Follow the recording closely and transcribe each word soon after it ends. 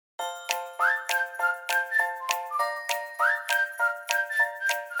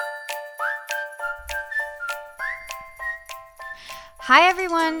Hi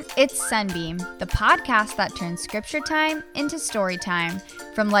everyone, it's Sunbeam, the podcast that turns scripture time into story time.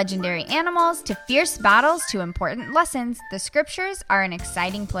 From legendary animals to fierce battles to important lessons, the scriptures are an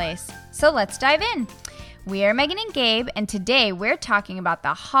exciting place. So let's dive in. We are Megan and Gabe, and today we're talking about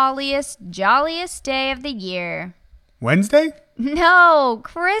the holliest, jolliest day of the year. Wednesday? No,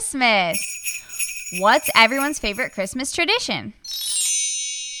 Christmas. What's everyone's favorite Christmas tradition?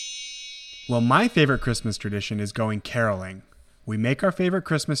 Well, my favorite Christmas tradition is going caroling. We make our favorite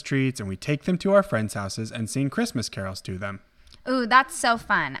Christmas treats and we take them to our friends' houses and sing Christmas carols to them. Ooh, that's so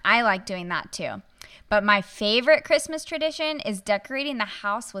fun. I like doing that too. But my favorite Christmas tradition is decorating the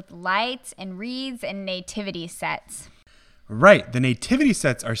house with lights and wreaths and nativity sets. Right, the nativity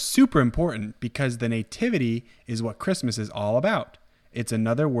sets are super important because the nativity is what Christmas is all about. It's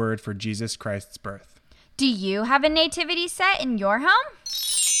another word for Jesus Christ's birth. Do you have a nativity set in your home?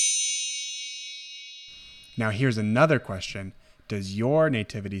 Now here's another question. Does your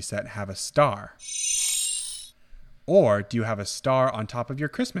nativity set have a star? Or do you have a star on top of your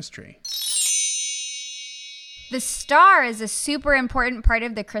Christmas tree? The star is a super important part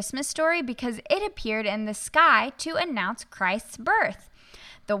of the Christmas story because it appeared in the sky to announce Christ's birth.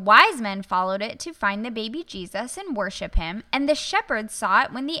 The wise men followed it to find the baby Jesus and worship him, and the shepherds saw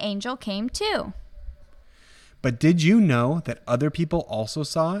it when the angel came too. But did you know that other people also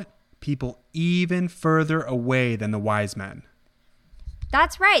saw it? People even further away than the wise men.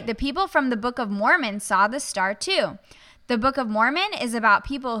 That's right. The people from the Book of Mormon saw the star too. The Book of Mormon is about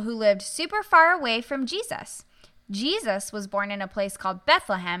people who lived super far away from Jesus. Jesus was born in a place called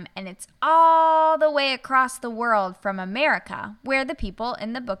Bethlehem, and it's all the way across the world from America, where the people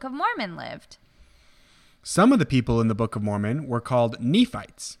in the Book of Mormon lived. Some of the people in the Book of Mormon were called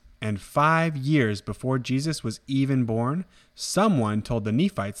Nephites, and 5 years before Jesus was even born, someone told the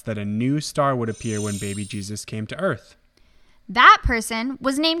Nephites that a new star would appear when baby Jesus came to earth. That person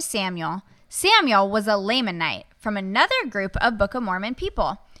was named Samuel. Samuel was a Lamanite from another group of Book of Mormon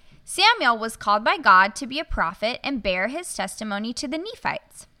people. Samuel was called by God to be a prophet and bear his testimony to the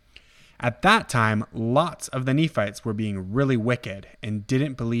Nephites. At that time, lots of the Nephites were being really wicked and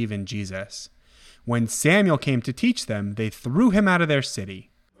didn't believe in Jesus. When Samuel came to teach them, they threw him out of their city.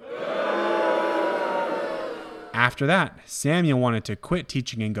 After that, Samuel wanted to quit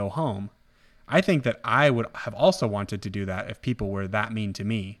teaching and go home. I think that I would have also wanted to do that if people were that mean to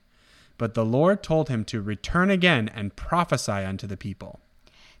me. But the Lord told him to return again and prophesy unto the people.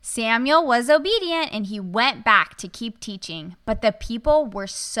 Samuel was obedient and he went back to keep teaching. But the people were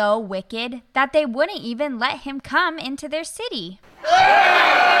so wicked that they wouldn't even let him come into their city.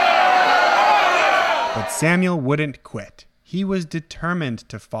 But Samuel wouldn't quit. He was determined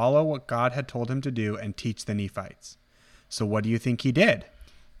to follow what God had told him to do and teach the Nephites. So what do you think he did?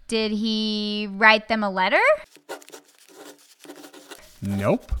 Did he write them a letter?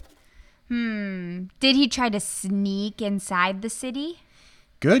 Nope. Did he try to sneak inside the city?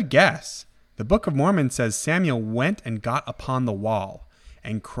 Good guess. The Book of Mormon says Samuel went and got upon the wall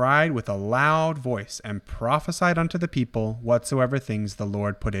and cried with a loud voice and prophesied unto the people whatsoever things the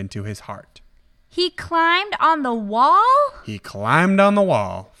Lord put into his heart. He climbed on the wall? He climbed on the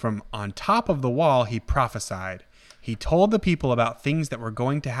wall. From on top of the wall, he prophesied. He told the people about things that were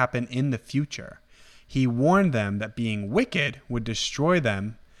going to happen in the future. He warned them that being wicked would destroy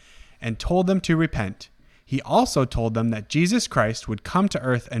them and told them to repent. He also told them that Jesus Christ would come to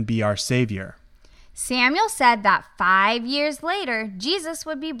earth and be our Savior. Samuel said that 5 years later, Jesus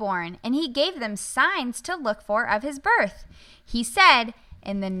would be born, and he gave them signs to look for of his birth. He said,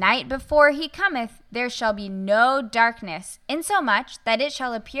 "In the night before he cometh, there shall be no darkness, insomuch that it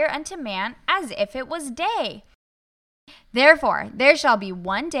shall appear unto man as if it was day. Therefore, there shall be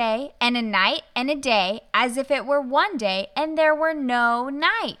one day, and a night, and a day, as if it were one day, and there were no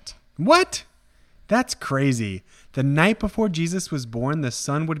night." What? That's crazy. The night before Jesus was born, the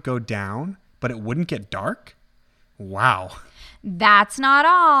sun would go down, but it wouldn't get dark? Wow. That's not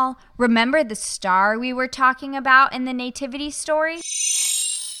all. Remember the star we were talking about in the nativity story?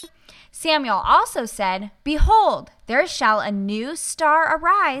 Samuel also said, "Behold, there shall a new star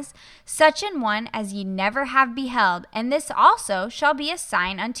arise, such an one as ye never have beheld, and this also shall be a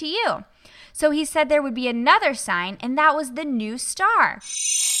sign unto you." So he said there would be another sign, and that was the new star.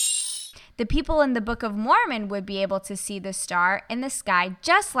 The people in the Book of Mormon would be able to see the star in the sky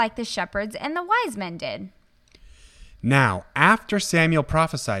just like the shepherds and the wise men did. Now, after Samuel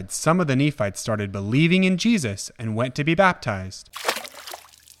prophesied, some of the Nephites started believing in Jesus and went to be baptized.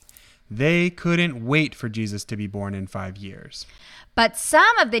 They couldn't wait for Jesus to be born in 5 years. But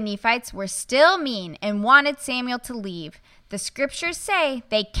some of the Nephites were still mean and wanted Samuel to leave. The scriptures say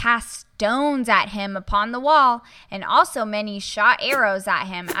they cast stones at him upon the wall, and also many shot arrows at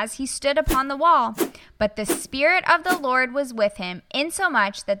him as he stood upon the wall. But the Spirit of the Lord was with him,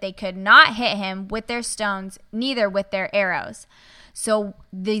 insomuch that they could not hit him with their stones, neither with their arrows. So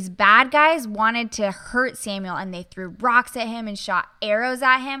these bad guys wanted to hurt Samuel, and they threw rocks at him and shot arrows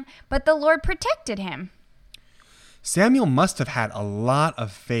at him, but the Lord protected him. Samuel must have had a lot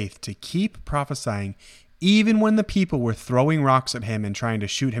of faith to keep prophesying even when the people were throwing rocks at him and trying to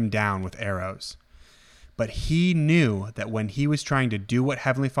shoot him down with arrows. But he knew that when he was trying to do what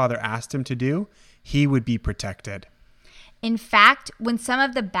Heavenly Father asked him to do, he would be protected. In fact, when some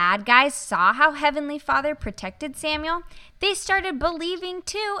of the bad guys saw how Heavenly Father protected Samuel, they started believing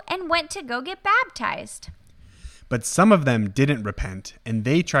too and went to go get baptized. But some of them didn't repent, and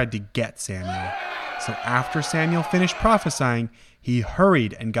they tried to get Samuel. So after Samuel finished prophesying, he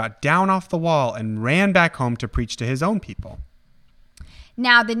hurried and got down off the wall and ran back home to preach to his own people.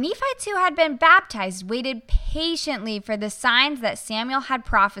 Now the Nephites who had been baptized waited patiently for the signs that Samuel had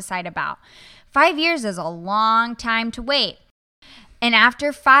prophesied about. 5 years is a long time to wait. And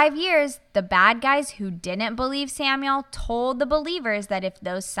after 5 years, the bad guys who didn't believe Samuel told the believers that if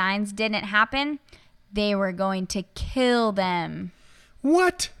those signs didn't happen, they were going to kill them.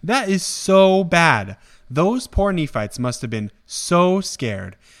 What? That is so bad. Those poor Nephites must have been so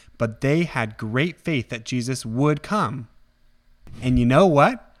scared, but they had great faith that Jesus would come. And you know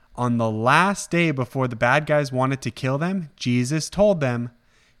what? On the last day before the bad guys wanted to kill them, Jesus told them,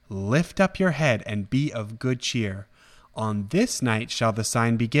 "Lift up your head and be of good cheer. On this night shall the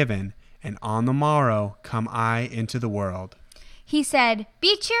sign be given, and on the morrow come I into the world." He said,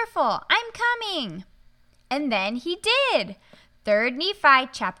 "Be cheerful, I'm coming." And then he did. 3 Nephi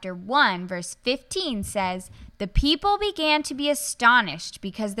chapter 1 verse 15 says, "The people began to be astonished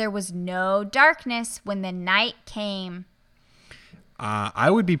because there was no darkness when the night came." I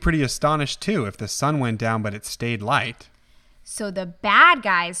would be pretty astonished too if the sun went down but it stayed light. So the bad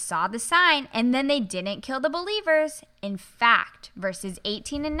guys saw the sign and then they didn't kill the believers. In fact, verses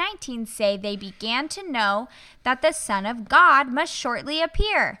 18 and 19 say they began to know that the Son of God must shortly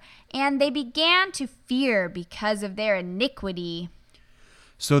appear, and they began to fear because of their iniquity.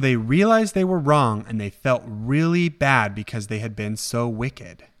 So they realized they were wrong and they felt really bad because they had been so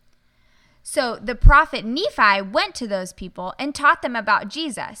wicked. So the prophet Nephi went to those people and taught them about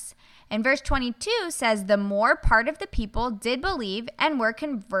Jesus. And verse 22 says the more part of the people did believe and were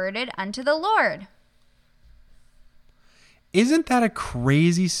converted unto the Lord. Isn't that a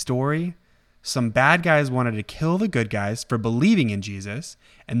crazy story? Some bad guys wanted to kill the good guys for believing in Jesus,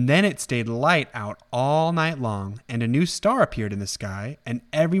 and then it stayed light out all night long, and a new star appeared in the sky, and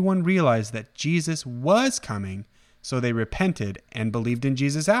everyone realized that Jesus was coming, so they repented and believed in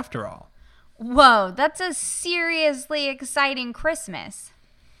Jesus after all. Whoa, that's a seriously exciting Christmas.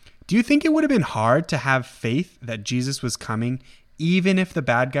 Do you think it would have been hard to have faith that Jesus was coming, even if the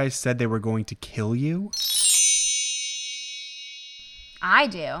bad guys said they were going to kill you? I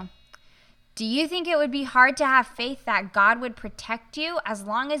do. Do you think it would be hard to have faith that God would protect you as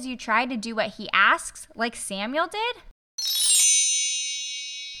long as you try to do what he asks, like Samuel did?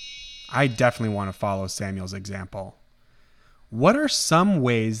 I definitely want to follow Samuel's example. What are some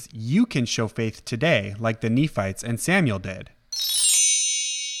ways you can show faith today, like the Nephites and Samuel did?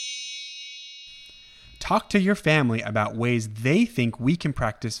 Talk to your family about ways they think we can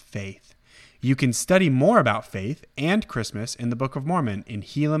practice faith. You can study more about faith and Christmas in the Book of Mormon in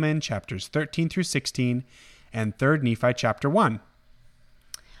Helaman chapters 13 through 16 and 3 Nephi chapter 1.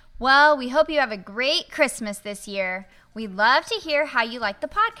 Well, we hope you have a great Christmas this year. We'd love to hear how you like the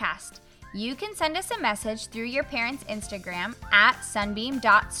podcast. You can send us a message through your parents' Instagram at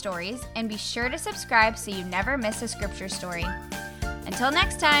sunbeam.stories and be sure to subscribe so you never miss a scripture story. Until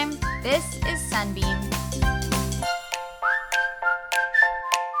next time, this is Sunbeam.